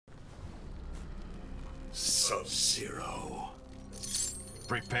Sub-Zero.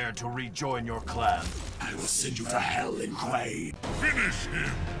 Prepare to rejoin your clan. I will send you to hell in Quaid. Finish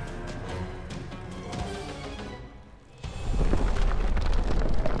him!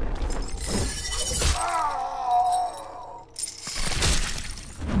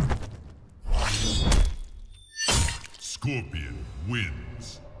 Scorpion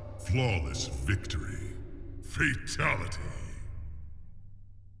wins. Flawless victory. Fatality.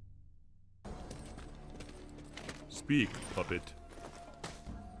 Speak, puppet.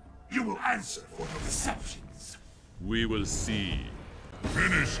 You will answer for your deceptions. We will see.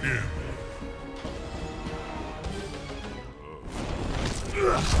 Finish him!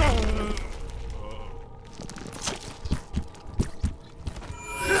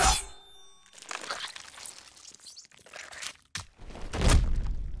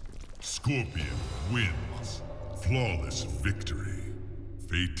 Scorpion wins. Flawless victory.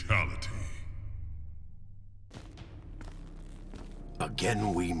 Fatality.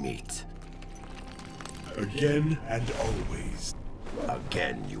 Again we meet. Again and always.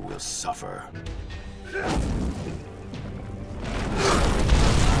 Again you will suffer.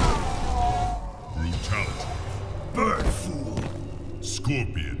 Brutality. Bird fool.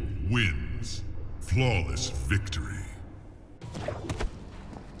 Scorpion wins. Flawless victory.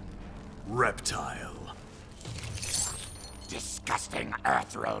 Reptile. Disgusting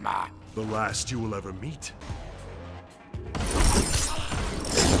Earthrealmer. The last you will ever meet.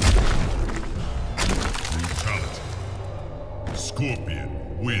 Brutality.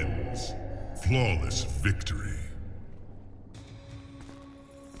 Scorpion wins. Flawless victory.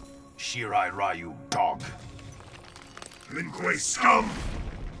 Shirai Ryu dog. Lin Kuei scum!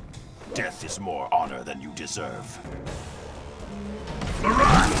 Death is more honor than you deserve.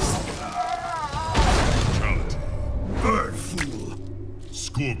 Arise! Brutality. Bird fool.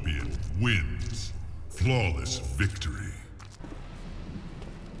 Scorpion wins. Flawless victory.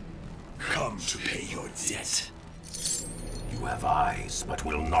 Come to pay your debt. You have eyes, but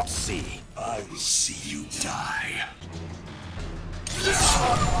will not see. I will see you die.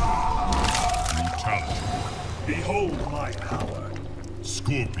 Brutality. Behold my power.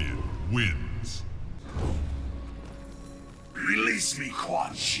 Scorpion wins. Release me,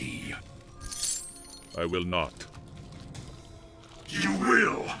 Quan Chi. I will not. You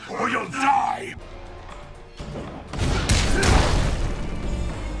will, or you'll die!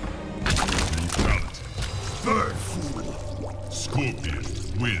 Brutality. Bird fool. Scorpion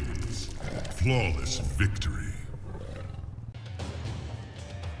wins. Flawless victory.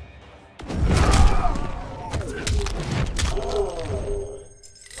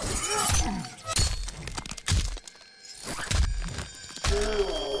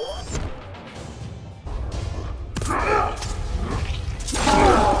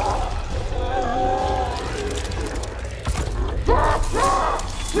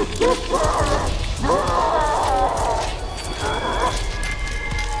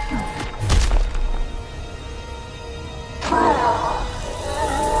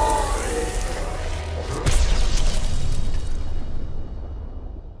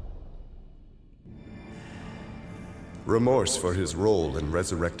 Remorse for his role in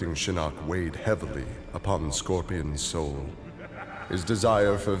resurrecting Shinnok weighed heavily upon Scorpion's soul. His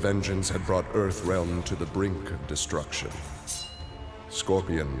desire for vengeance had brought Earthrealm to the brink of destruction.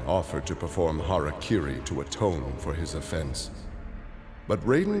 Scorpion offered to perform harakiri to atone for his offense. But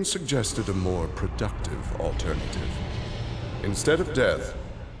Raiden suggested a more productive alternative. Instead of death,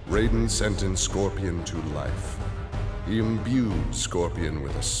 Raiden sentenced Scorpion to life. He imbued Scorpion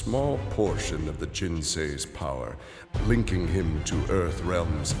with a small portion of the Jinsei's power, linking him to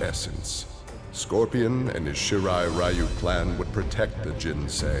Earthrealm's essence. Scorpion and his Shirai Ryu clan would protect the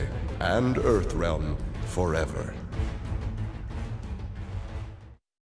Jinsei and Earthrealm forever.